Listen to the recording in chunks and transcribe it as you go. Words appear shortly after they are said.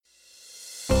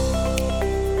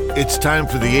It's time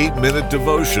for the 8-Minute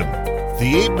Devotion.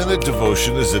 The 8-Minute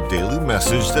Devotion is a daily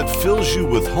message that fills you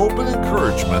with hope and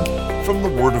encouragement from the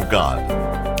Word of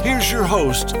God. Here's your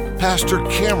host, Pastor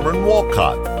Cameron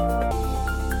Walcott.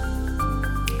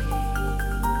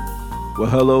 Well,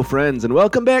 hello, friends, and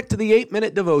welcome back to the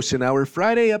 8-Minute Devotion, our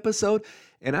Friday episode.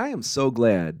 And I am so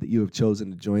glad that you have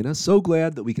chosen to join us. So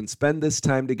glad that we can spend this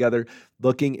time together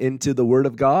looking into the Word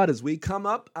of God as we come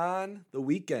up on the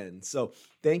weekend. So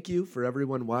thank you for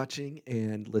everyone watching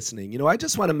and listening. You know, I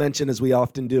just want to mention, as we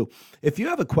often do, if you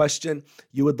have a question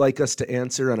you would like us to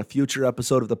answer on a future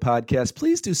episode of the podcast,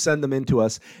 please do send them in to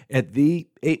us at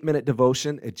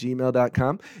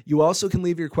the8minutedevotion@gmail.com. You also can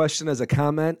leave your question as a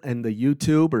comment in the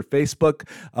YouTube or Facebook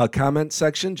comment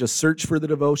section. Just search for the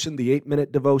devotion, the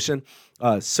 8-Minute Devotion.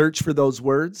 Search for those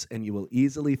words, and you will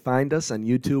easily find us on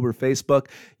YouTube or Facebook.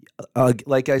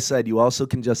 Like I said, you also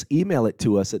can just email it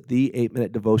to us at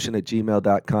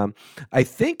the8minutedevotion@gmail.com. I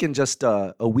think in just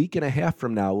a week and a half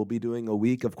from now, we'll be doing a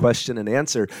week of question and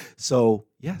answer. So,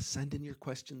 send in your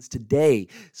questions today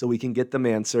so we can get them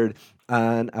answered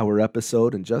on our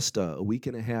episode in just a week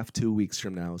and a half, 2 weeks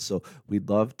from now. So we'd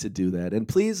love to do that. And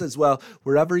please, as well,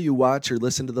 wherever you watch or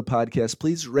listen to the podcast,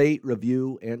 please rate,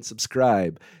 review, and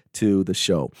subscribe to the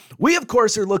show. We, of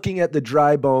course, are looking at the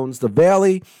dry bones, the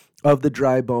valley of the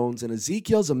dry bones, and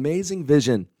Ezekiel's amazing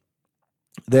vision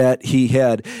that he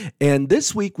had. And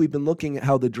this week we've been looking at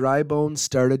how the dry bones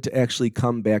started to actually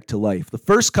come back to life. The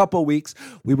first couple weeks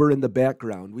we were in the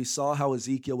background. We saw how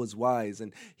Ezekiel was wise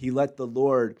and he let the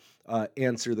Lord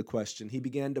answer the question. He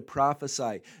began to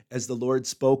prophesy as the Lord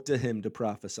spoke to him to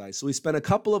prophesy. So we spent a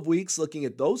couple of weeks looking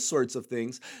at those sorts of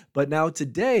things. But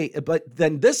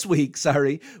then this week,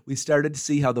 we started to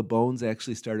see how the bones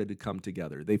actually started to come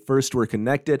together. They first were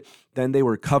connected, then they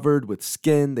were covered with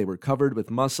skin, they were covered with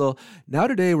muscle. Now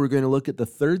today we're going to look at the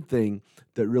third thing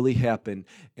that really happened,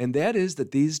 and that is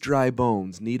that these dry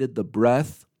bones needed the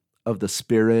breath of the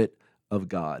Spirit of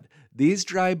God. These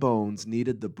dry bones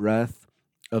needed the breath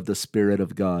of the Spirit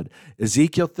of God.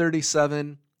 Ezekiel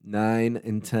 37, 9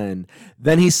 and 10.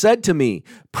 Then he said to me,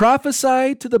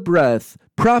 prophesy to the breath,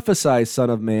 prophesy, son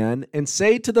of man, and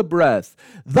say to the breath,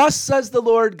 thus says the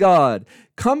Lord God,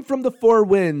 come from the four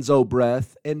winds, O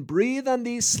breath, and breathe on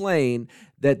these slain,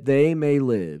 that they may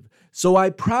live. So I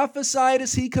prophesied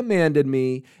as he commanded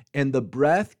me, and the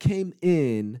breath came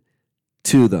in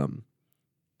to them.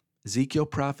 Ezekiel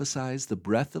prophesies the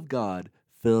breath of God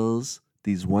fills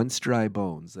these once dry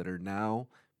bones that are now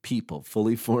people,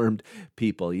 fully formed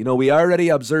people. You know, we already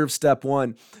observed step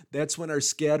one. That's when our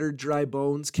scattered dry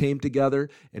bones came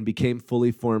together and became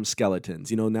fully formed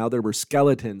skeletons. You know, now there were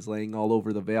skeletons laying all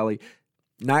over the valley.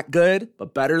 Not good,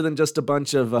 but better than just a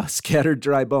bunch of scattered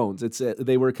dry bones.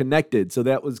 They were connected, so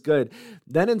that was good.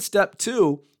 Then in step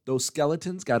two, those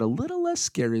skeletons got a little less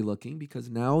scary looking because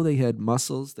now they had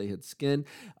muscles, they had skin.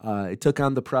 It took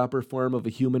on the proper form of a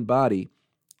human body.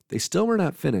 They still were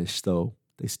not finished, though.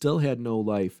 They still had no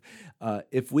life.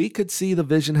 If we could see the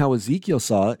vision how Ezekiel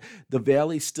saw it, the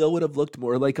valley still would have looked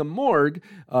more like a morgue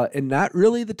and not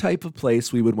really the type of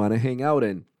place we would want to hang out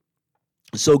in.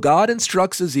 So God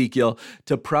instructs Ezekiel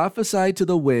to prophesy to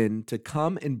the wind to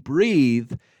come and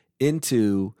breathe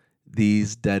into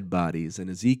these dead bodies. And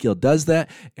Ezekiel does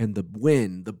that, and the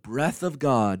wind, the breath of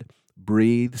God,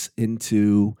 breathes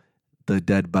into the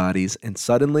dead bodies, and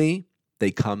suddenly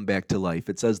they come back to life.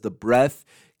 It says the breath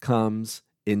comes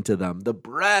into them. The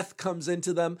breath comes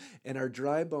into them, and our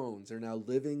dry bones are now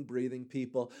living, breathing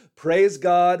people. Praise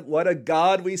God. What a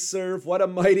God we serve. What a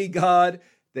mighty God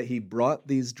that he brought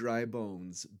these dry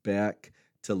bones back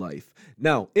to life.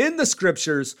 Now, in the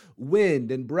scriptures, wind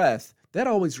and breath, that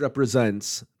always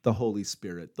represents the Holy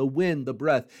Spirit. The wind, the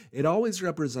breath, it always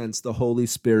represents the Holy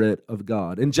Spirit of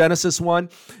God. In Genesis 1,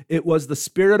 it was the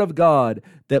Spirit of God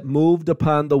that moved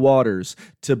upon the waters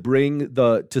to bring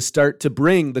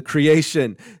the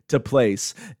creation to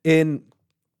place. In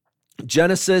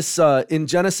Genesis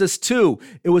 2,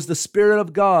 it was the Spirit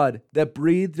of God that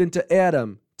breathed into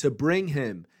Adam to bring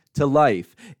him to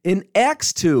life. In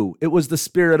Acts 2, it was the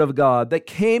Spirit of God that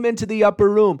came into the upper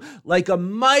room like a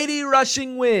mighty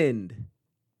rushing wind.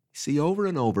 See, over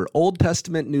and over, Old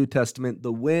Testament, New Testament,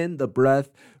 the wind, the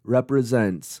breath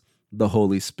represents the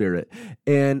Holy Spirit.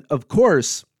 And of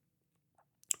course,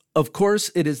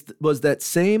 was that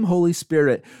same Holy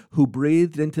Spirit who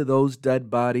breathed into those dead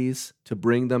bodies to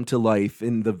bring them to life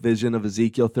in the vision of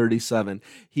Ezekiel 37.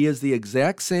 He is the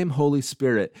exact same Holy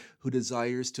Spirit who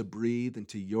desires to breathe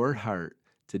into your heart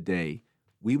today.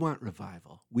 We want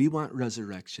revival. We want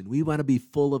resurrection. We want to be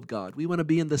full of God. We want to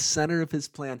be in the center of his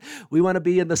plan. We want to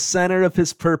be in the center of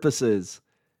his purposes.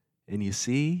 And you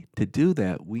see, to do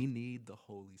that, we need the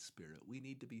Holy Spirit. We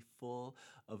need to be full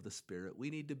of the Spirit. We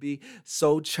need to be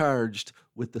so charged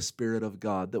with the Spirit of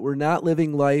God that we're not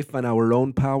living life on our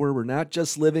own power. We're not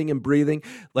just living and breathing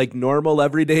like normal,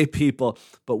 everyday people,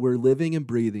 but we're living and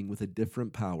breathing with a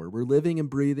different power. We're living and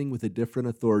breathing with a different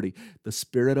authority. The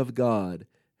Spirit of God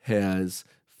has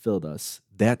filled us.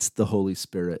 That's the Holy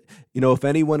Spirit. You know, if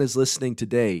anyone is listening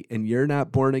today and you're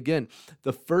not born again,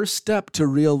 the first step to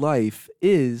real life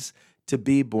is to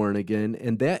be born again,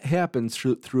 and that happens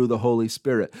through the Holy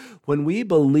Spirit. When we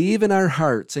believe in our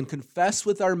hearts and confess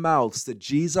with our mouths that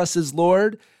Jesus is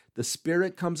Lord, the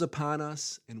Spirit comes upon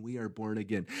us and we are born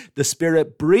again. The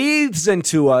Spirit breathes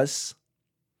into us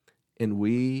and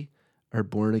we are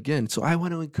born again. So I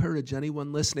want to encourage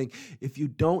anyone listening, if you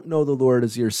don't know the Lord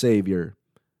as your Savior,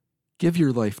 give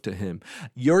your life to Him.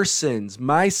 Your sins,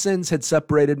 my sins had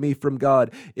separated me from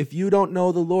God. If you don't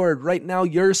know the Lord, right now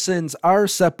your sins are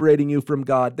separating you from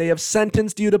God. They have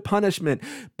sentenced you to punishment.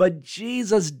 But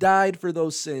Jesus died for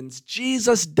those sins.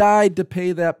 Jesus died to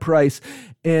pay that price.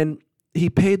 And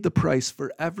He paid the price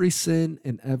for every sin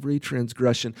and every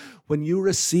transgression. When you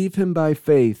receive Him by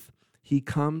faith, He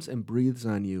comes and breathes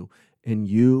on you, and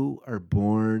you are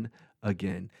born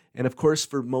again. And of course,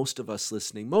 for most of us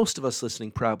listening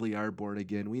probably are born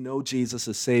again. We know Jesus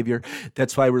is Savior.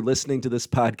 That's why we're listening to this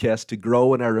podcast, to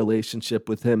grow in our relationship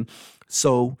with Him.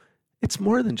 So it's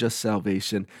more than just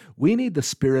salvation. We need the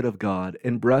Spirit of God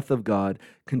and breath of God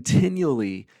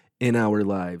continually in our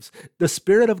lives. The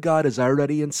Spirit of God is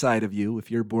already inside of you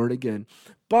if you're born again,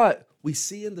 but we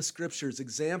see in the Scriptures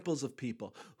examples of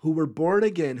people who were born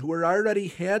again, who already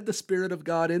had the Spirit of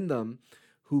God in them,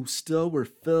 who still were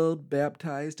filled,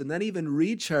 baptized, and then even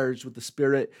recharged with the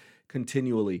Spirit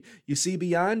continually. You see,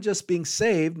 beyond just being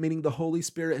saved, meaning the Holy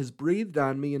Spirit has breathed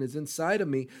on me and is inside of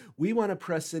me, we want to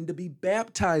press in to be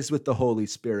baptized with the Holy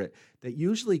Spirit. That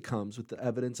usually comes with the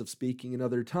evidence of speaking in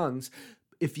other tongues.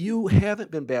 If you haven't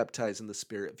been baptized in the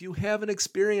Spirit, if you haven't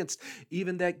experienced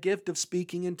even that gift of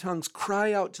speaking in tongues,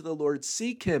 cry out to the Lord,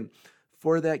 seek Him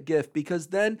for that gift, because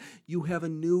then you have a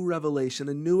new revelation,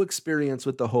 a new experience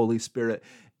with the Holy Spirit.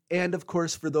 And of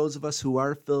course, for those of us who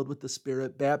are filled with the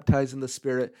Spirit, baptized in the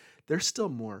Spirit, there's still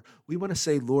more. We want to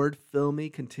say, Lord, fill me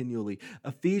continually.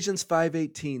 Ephesians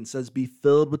 5:18 says, be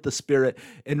filled with the Spirit.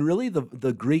 And really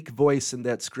the Greek voice in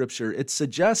that scripture, it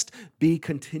suggests be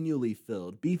continually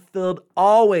filled. Be filled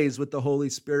always with the Holy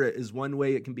Spirit is one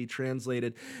way it can be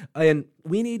translated. And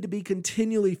we need to be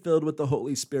continually filled with the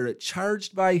Holy Spirit,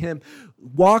 charged by Him,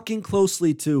 walking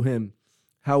closely to Him.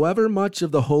 However much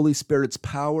of the Holy Spirit's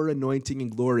power, anointing,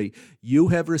 and glory you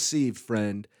have received,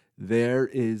 friend, there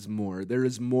is more. There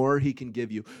is more He can give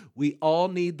you. We all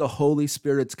need the Holy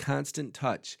Spirit's constant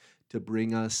touch to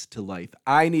bring us to life.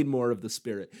 I need more of the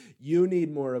Spirit. You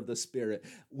need more of the Spirit.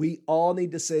 We all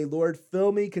need to say, Lord,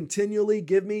 fill me continually.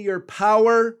 Give me your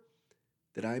power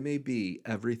that I may be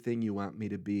everything you want me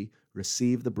to be.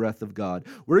 Receive the breath of God.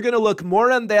 We're going to look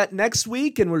more on that next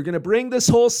week, and we're going to bring this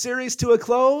whole series to a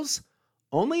close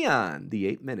only on the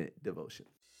 8-Minute Devotion.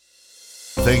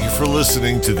 Thank you for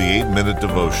listening to the 8-Minute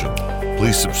Devotion.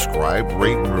 Please subscribe,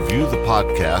 rate, and review the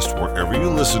podcast wherever you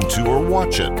listen to or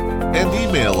watch it. And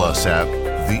email us at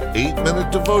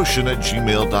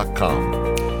the8minutedevotion@gmail.com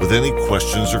with any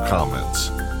questions or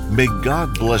comments. May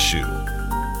God bless you